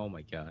beautiful. Oh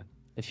my god.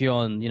 If you're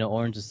on,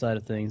 Orange's side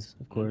of things,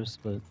 of course,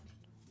 but.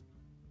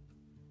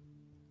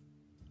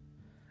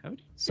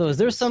 So is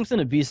there something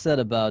to be said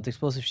about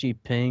Explosive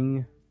Sheep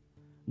ping,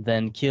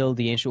 then kill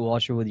the Ancient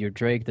Watcher with your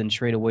Drake, then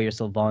trade away your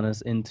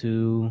Sylvanas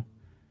into...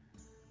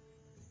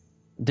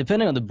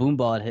 Depending on the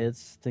Boombot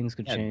hits, things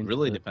could change. It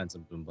really depends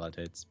on Boombot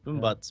hits.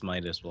 Boombots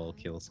might as well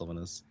kill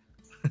Sylvanas.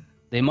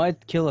 They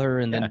might kill her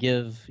and then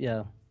give...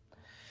 Yeah.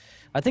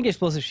 I think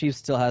Explosive Sheep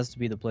still has to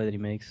be the play that he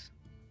makes.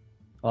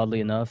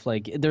 Oddly enough.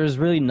 There's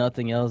really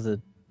nothing else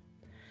that...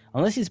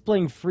 Unless he's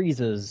playing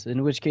Freezes,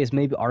 in which case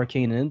maybe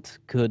Arcane Int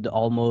could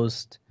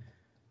almost...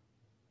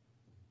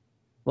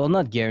 Well,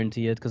 not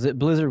guarantee it, because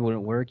Blizzard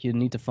wouldn't work. You'd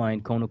need to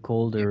find Cone of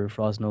Cold or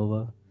Frost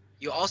Nova.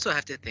 You also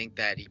have to think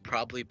that he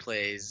probably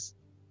plays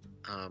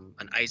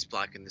an Ice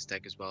Block in this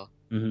deck as well.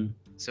 Mm-hmm.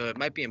 So it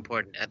might be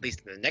important, at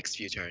least in the next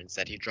few turns,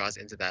 that he draws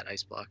into that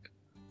Ice Block.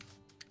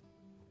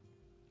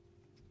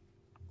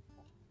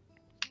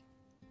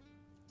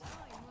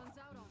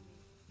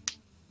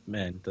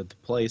 Man, the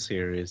plays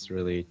here is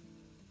really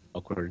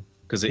awkward.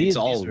 Because it's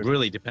all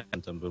really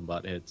dependent on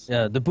Boombot hits.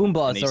 Yeah, the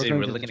Boombots are going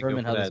really to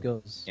determine how this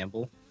goes.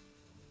 Gamble?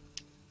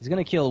 He's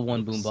going to kill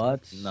one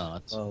Boombot.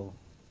 Not. Oh.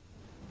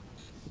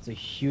 It's a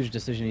huge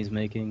decision he's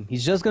making.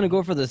 He's just going to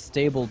go for the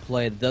stable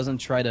play that doesn't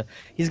try to...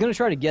 He's going to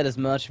try to get as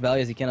much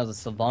value as he can out of the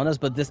Sylvanas,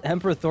 but this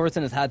Emperor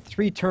Thorson has had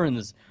 3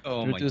 turns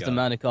to reduce the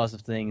mana cost of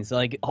things.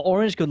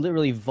 Orange could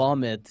literally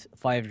vomit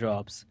 5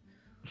 drops.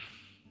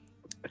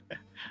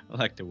 I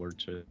like the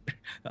word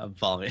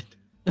vomit.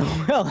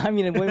 Well, I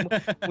mean, when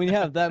you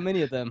have that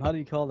many of them, how do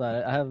you call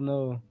that? I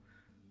don't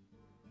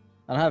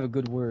have a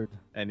good word.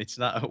 And it's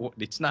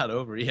not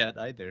over yet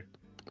either.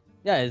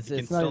 Yeah,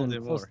 it's not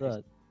even close to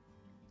that.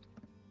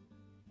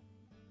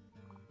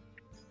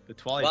 The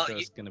Twilight Throw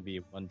is going to be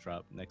a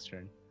 1-drop next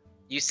turn.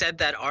 You said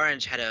that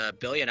Orange had a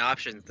billion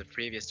options the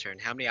previous turn.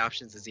 How many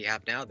options does he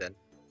have now then?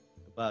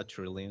 About 1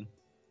 trillion.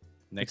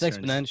 It's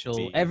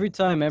exponential. Every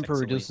time Emperor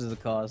reduces the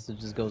cost, it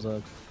just goes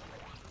up.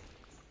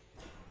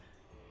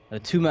 A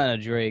 2-mana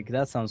Drake,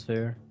 that sounds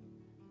fair.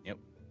 Yep.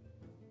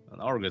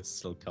 And Orgut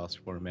still costs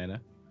 4 mana.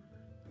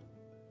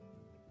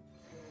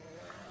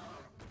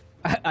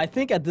 I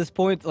think at this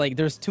point,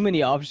 there's too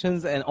many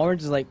options, and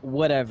Orange is like,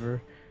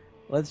 whatever.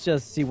 Let's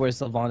just see where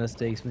Sylvanas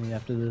takes me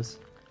after this.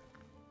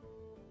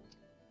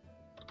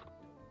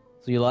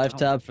 So you live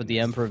tap for the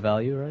Emperor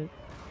value, right?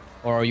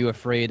 Or are you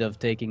afraid of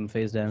taking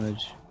face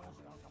damage?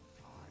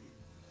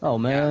 Oh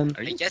man.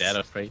 Are you that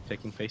afraid of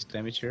taking face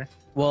damage here?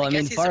 Well, I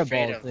mean,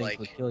 Fireball things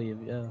would kill you,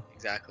 yeah.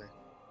 Exactly.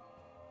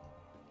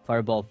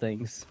 Fireball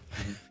things.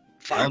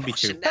 I don't be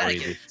too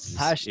worried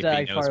if he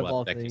knows Fireball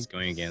what deck he's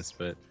going against,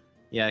 but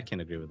yeah, I can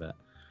agree with that.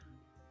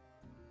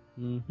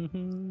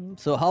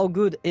 So how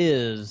good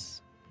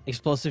is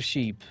Explosive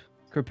Sheep?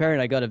 Kriparian,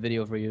 I got a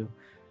video for you.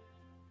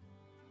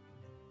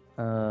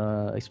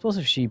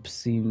 Explosive Sheep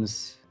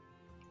seems...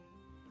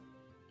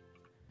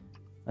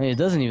 I mean, it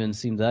doesn't even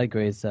seem that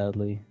great,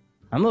 sadly.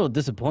 I'm a little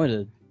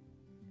disappointed.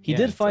 He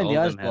did find the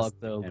Ice Block,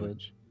 though, but...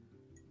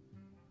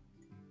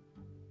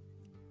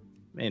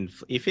 Man,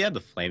 if he had the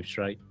Flame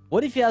Strike...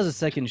 What if he has a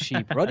second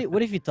Sheep?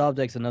 What if he top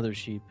decks another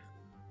Sheep?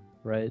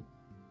 Right?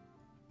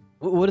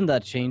 Wouldn't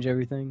that change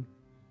everything?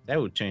 That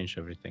would change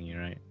everything,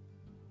 you're right.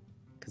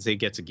 Because he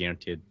gets a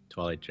guaranteed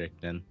Twilight Drake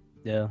then.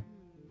 Yeah.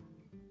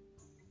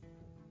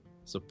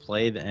 So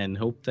play and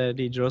hope that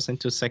he draws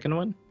into a second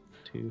one?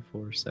 2,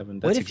 4, 7.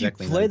 That's what if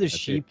exactly you play the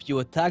Sheep, you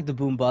attack the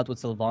Boombot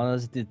with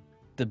Sylvanas,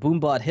 the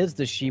Boombot hits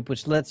the Sheep,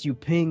 which lets you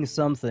ping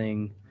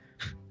something,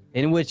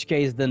 in which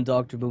case then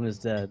Dr. Boom is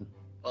dead.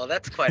 Well,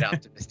 that's quite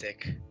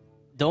optimistic.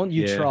 Don't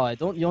you try.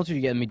 Don't you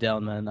get me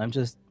down, man. I'm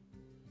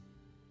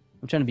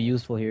trying to be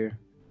useful here.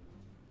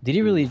 Did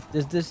he really...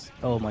 Is this...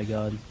 Oh my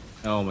god.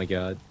 Oh my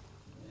god.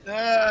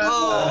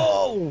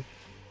 Oh!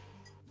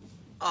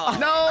 Oh.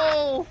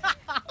 No!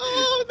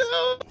 Oh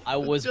no! I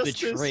was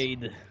Justice.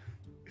 betrayed.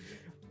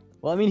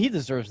 Well, I mean, he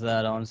deserves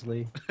that,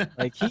 honestly.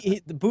 Like,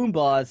 the boom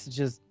bots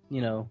just,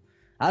 you know,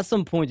 at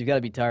some point you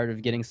gotta be tired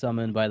of getting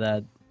summoned by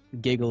that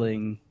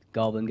giggling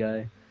goblin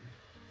guy.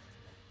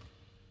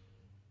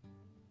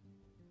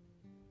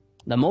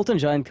 The Molten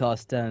Giant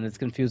costs 10, it's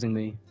confusing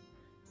me.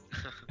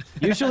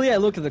 Usually I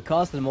look at the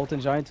cost of the Molten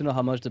Giant to know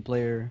how much the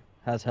player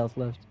has health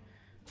left.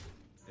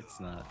 It's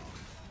not.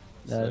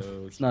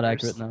 It's not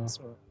accurate now.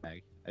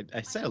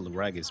 I said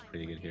Rag is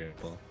pretty good here,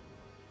 well,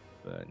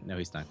 but no,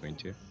 he's not going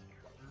to.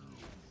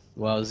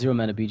 Wow, 0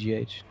 mana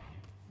BGH.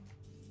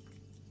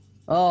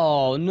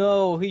 Oh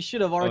no, he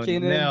should have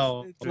arcane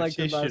no. It's like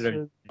the He last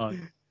should've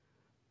one.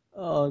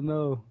 Oh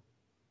no.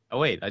 Oh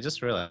wait, I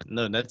just realized.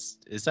 No,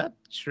 is that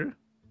true? What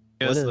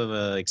Because is?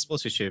 of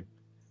explosive ship,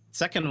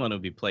 second one will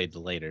be played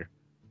later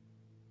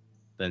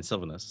than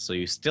Sylvanus, so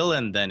you still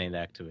and then it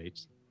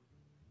activates.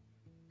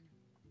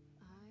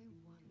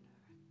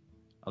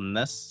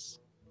 Unless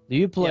Do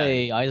you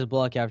play Ice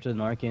Block after an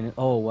arcane?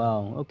 Oh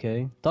wow,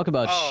 okay. Talk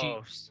about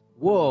sheeps.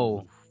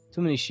 Whoa,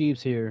 too many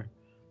sheeps here.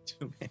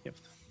 too many of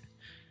them.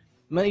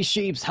 Many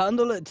sheeps,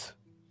 handle it.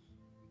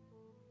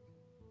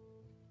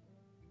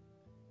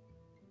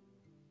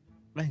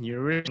 Man,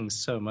 you're reading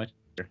so much.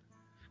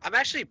 I'm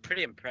actually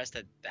pretty impressed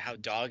at how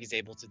Dog is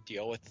able to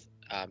deal with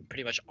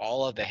pretty much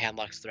all of the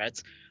Handlock's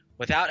threats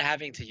without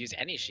having to use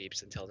any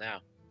sheeps until now.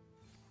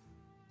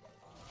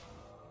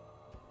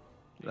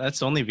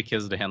 That's only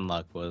because the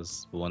Handlock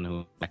was the one who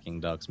was attacking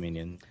Dog's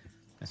minion.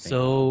 I think.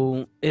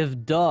 So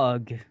if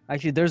Dog,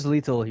 actually, there's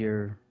lethal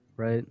here,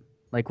 right?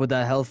 Like with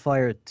that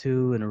Hellfire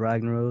 2 and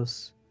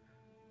Ragnaros.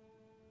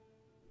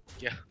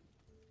 Yeah.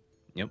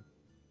 Yep.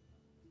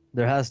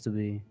 There has to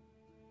be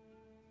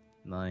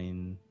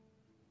 9.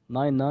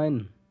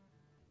 9/9.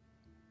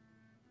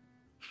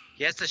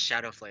 He has the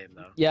Shadow Flame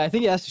though. Yeah, I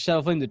think he has to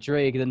Shadow Flame the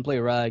Drake and then play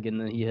Rag and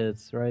then he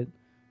hits, right?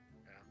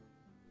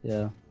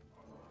 Yeah.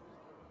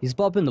 He's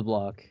popping the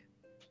block.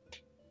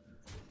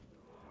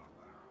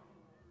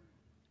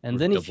 And Or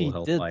then if he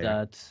double did Hellfire.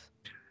 that,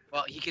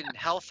 Well, he can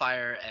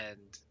Hellfire and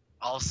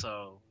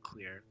also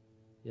clear.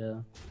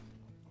 yeah.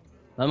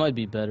 That might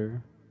be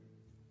better.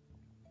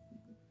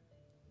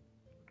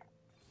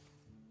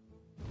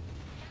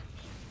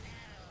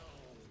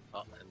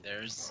 Oh, and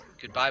there's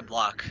goodbye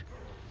block.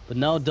 But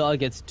now Dog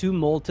gets 2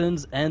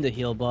 Moltens and a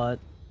heal bot.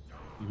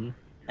 Mhm.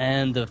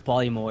 And a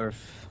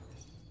Polymorph.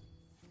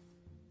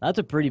 That's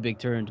a pretty big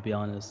turn, to be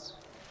honest.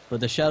 But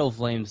the Shadow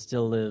Flame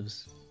still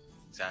lives.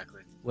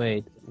 Exactly.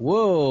 Wait.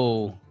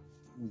 Whoa!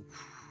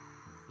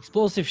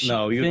 Explosive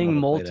No, you don't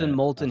Shifting, wanna play that.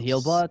 Molten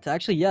heal bot.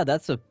 Actually, yeah,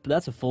 that's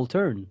a full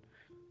turn.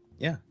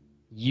 Yeah.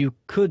 You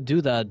could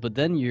do that, but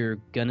then you're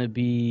gonna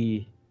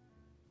be...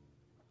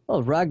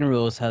 Well,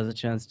 Ragnaros has a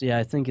chance. Yeah,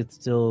 I think it's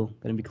still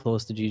gonna be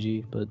close to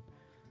GG, but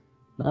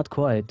not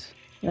quite.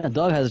 Yeah,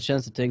 Dog has a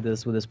chance to take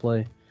this with his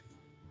play.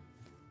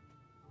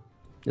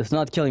 It's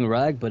not killing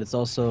Rag, but it's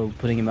also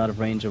putting him out of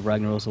range of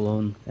Ragnaros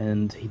alone.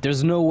 And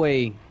there's no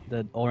way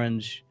that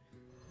Orange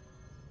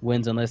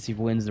wins unless he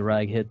wins the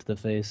Rag hit to the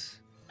face.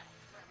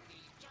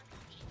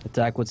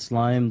 Attack with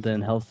Slime,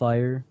 then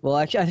Hellfire. Well,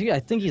 actually, I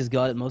think he's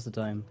got it most of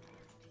the time.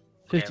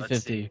 Okay, 50-50.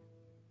 let's see.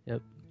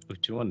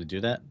 Would you want to do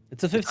that?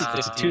 It's a 50-50. Uh,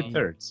 It's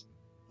 2/3.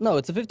 No,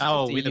 it's a 50-50.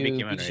 Oh, with the big You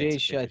game rates,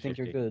 BGH, I think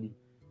you're 50-50. good.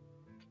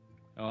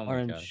 Oh my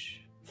Orange. god.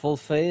 Full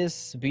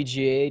face,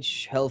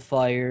 BGH,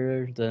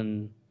 Hellfire,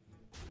 then...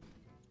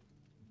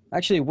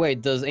 Actually,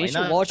 wait, does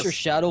Ancient not Watcher, just-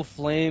 Shadow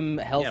Flame,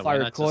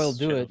 Hellfire not Coil just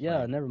do Shadow it? Yeah,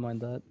 Flame? never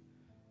mind that.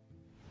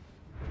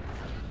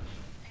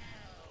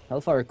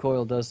 Hellfire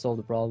Coil does solve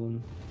the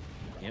problem.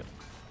 Yep.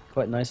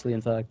 Quite nicely,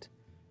 in fact.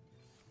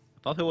 I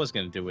thought he was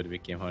gonna do it with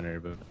Big Game Hunter,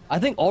 but I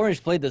think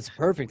Orange played this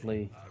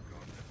perfectly.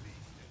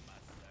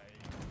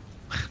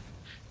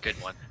 Good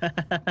one.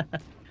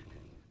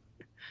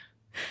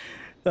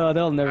 Oh,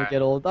 they'll never Alright.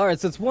 get old. Alright,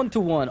 so it's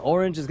 1-1.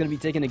 Orange is going to be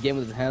taking the game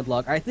with his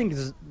handlock. I think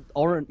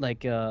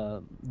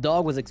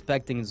Dog was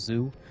expecting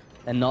Zoo,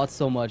 and not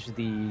so much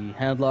the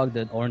handlock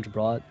that Orange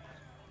brought.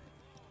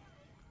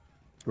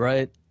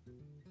 Right?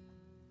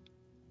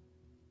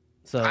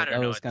 So I don't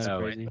that know was at kind this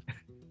of point. crazy.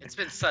 It's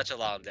been such a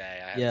long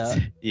day. I have to Yeah.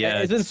 say. yeah,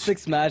 It's been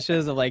 6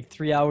 matches of like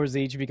 3 hours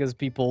each because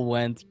people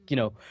went,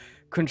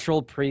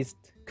 Control Priest,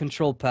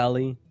 Control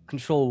Pally,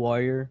 Control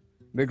Warrior,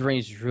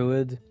 Mid-Range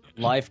Druid,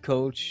 Life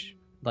Coach.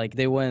 Like,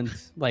 they went,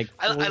 like...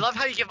 I full- love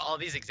how you give all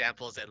these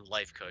examples in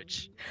Life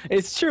Coach.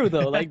 It's true,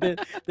 though. Like,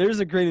 there's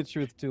a grain of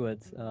truth to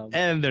it.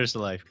 and there's a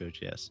life coach,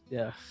 yes.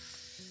 Yeah.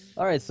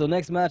 Alright, so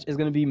next match is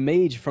going to be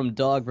Mage from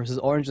Dog versus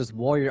Orange's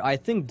Warrior. I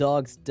think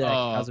Dog's deck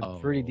has a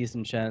pretty Oh.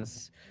 decent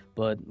chance,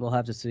 but we'll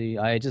have to see.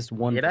 I just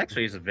won. It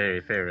actually is a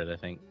very favorite, I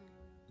think. No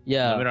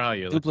Yeah, matter how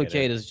you look at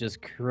Duplicate it. is just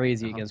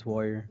crazy Uh-huh. against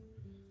Warrior.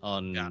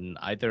 On Yeah.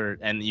 either,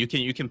 and you can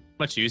pretty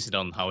much use it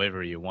on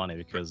however you want it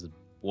because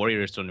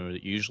warriors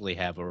don't usually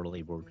have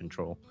early board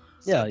control.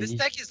 So Yeah, this you-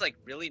 deck is like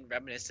really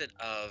reminiscent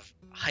of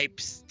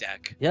Hype's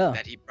deck Yeah.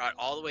 that he brought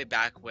all the way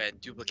back when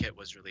Duplicate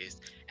was released.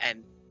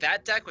 And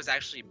that deck was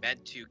actually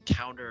meant to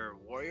counter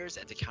warriors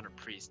and to counter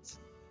priests.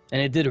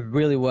 And it did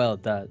really well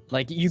at that.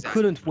 Like, you Exactly.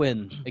 couldn't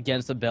win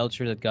against a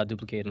Belcher that got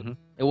duplicated. Mhm.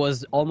 It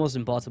was almost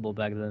impossible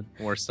back then.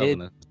 Or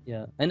Summoner.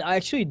 Yeah. And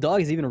actually,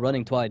 Dog is even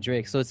running Twilight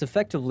Drake, so it's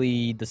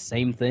effectively the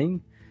same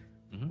thing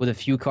Mhm. with a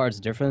few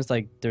cards difference.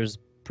 Like, there's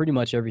pretty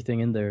much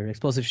everything in there.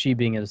 Explosive She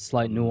being a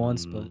slight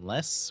nuance, but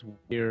Unless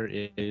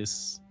Warrior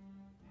is...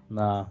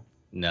 nah.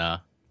 Nah,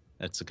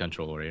 that's a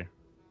Control Warrior.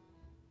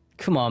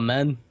 Come on,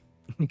 man.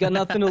 You got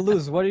nothing to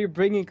lose. What are you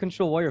bringing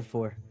Control Warrior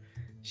for?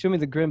 Show me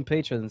the Grim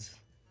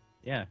Patrons.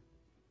 Yeah.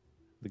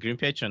 The Green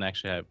Patron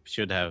actually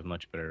should have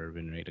much better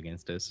win rate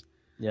against this.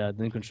 Yeah,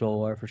 then Control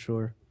Warrior for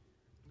sure.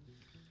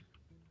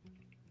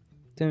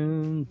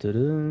 Dun, dun,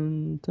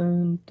 dun,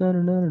 dun,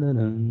 dun, dun, dun,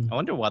 dun. I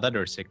wonder what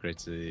other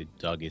secrets the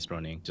Dog is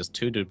running. Just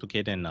 2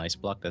 duplicate and Ice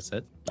Block, that's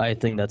it? I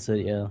think that's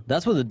it, yeah.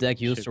 That's what the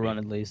deck used Should to run,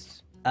 be. at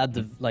least. At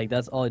the like,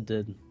 that's all it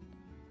did.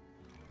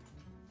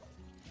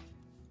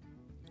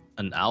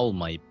 An Owl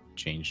might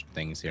change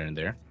things here and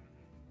there.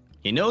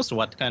 He knows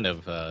what kind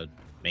of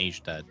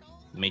mage deck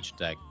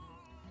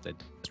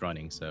that's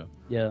running, so...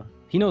 Yeah,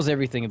 he knows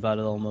everything about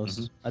it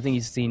almost. I think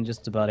he's seen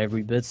just about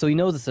every bit. So he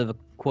knows it's a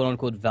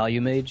quote-unquote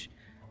value mage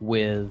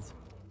with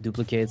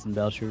duplicates and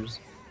Belchers.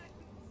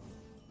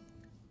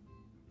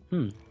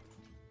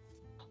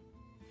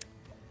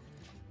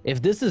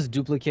 If this is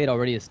duplicate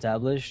already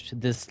established,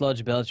 this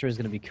Sludge Belcher is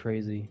going to be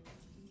crazy.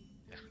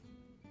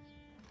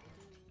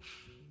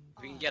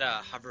 We can get a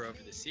hover over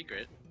the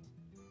secret.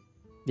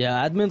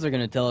 Yeah, admins are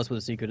going to tell us what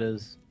the secret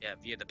is. Yeah,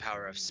 via the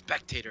power of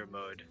spectator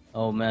mode.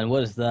 Oh man,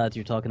 what is that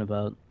you're talking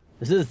about?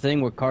 Is this a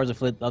thing where cards are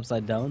flipped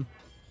upside down?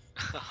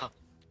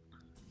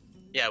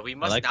 Yeah, we I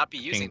must like not be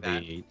using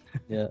that.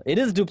 Yeah, it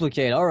is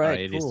duplicate. All right,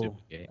 it cool. is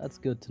duplicate. That's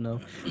good to know.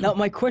 Now,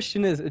 my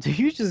question is, do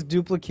you just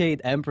duplicate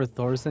Emperor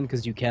Thorson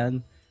because you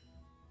can?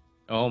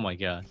 Oh my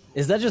god.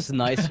 Is that just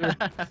nicer?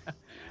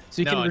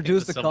 So you No, can I think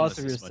reduce the Summoners cost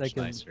of your is much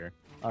second. nicer.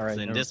 All right.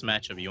 So in never- this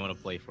matchup, you want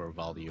to play for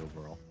value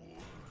overall.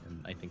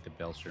 And I think the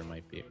Belcher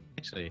might be...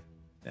 Actually,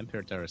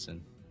 Emperor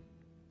Terrason.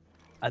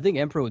 I think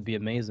Emperor would be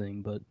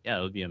amazing, but Yeah,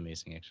 it would be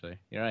amazing, actually.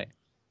 You're right.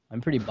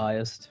 I'm pretty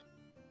biased.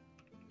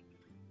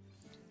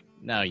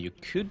 Now, you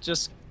could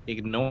just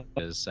ignore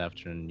this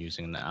after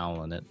using an owl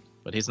on it.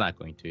 But he's not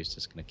going to. He's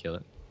just going to kill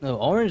it. No,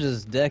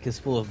 Orange's deck is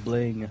full of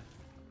bling.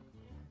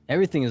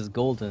 Everything is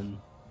golden.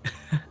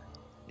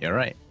 You're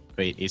right.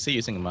 Wait, is he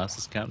using a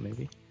mouse's count,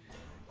 maybe?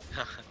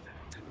 I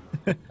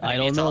Maybe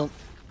don't it's know.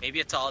 Maybe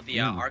it's all the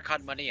Hmm.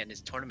 Archon money and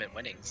his tournament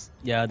winnings.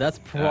 Yeah, that's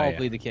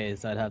probably yeah. the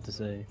case, I'd have to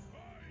say.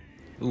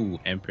 Ooh,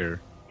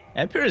 Emperor.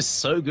 Emperor is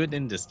so good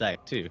in this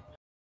deck, too.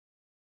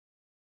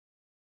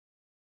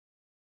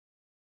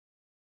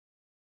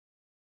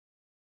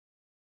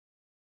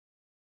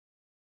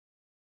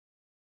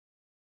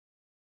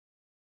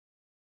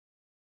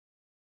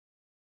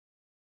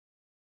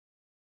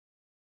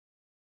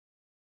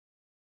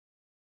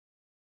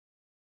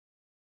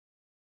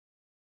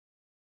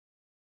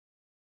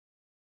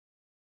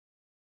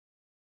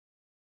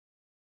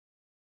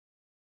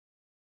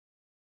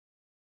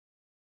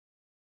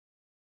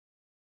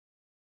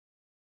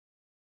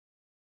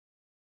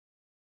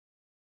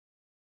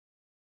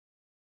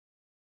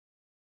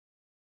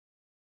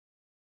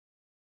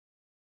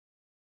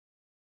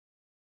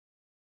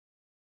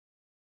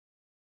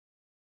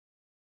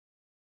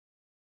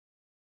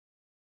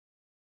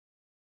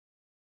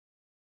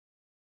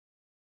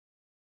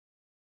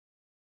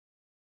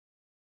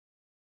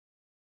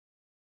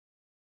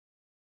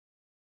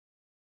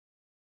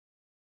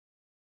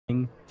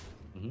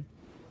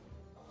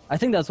 I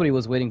think that's what he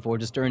was waiting for,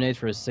 just to earn 8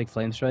 for his sick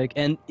flame strike.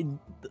 And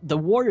the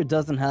warrior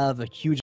doesn't have a huge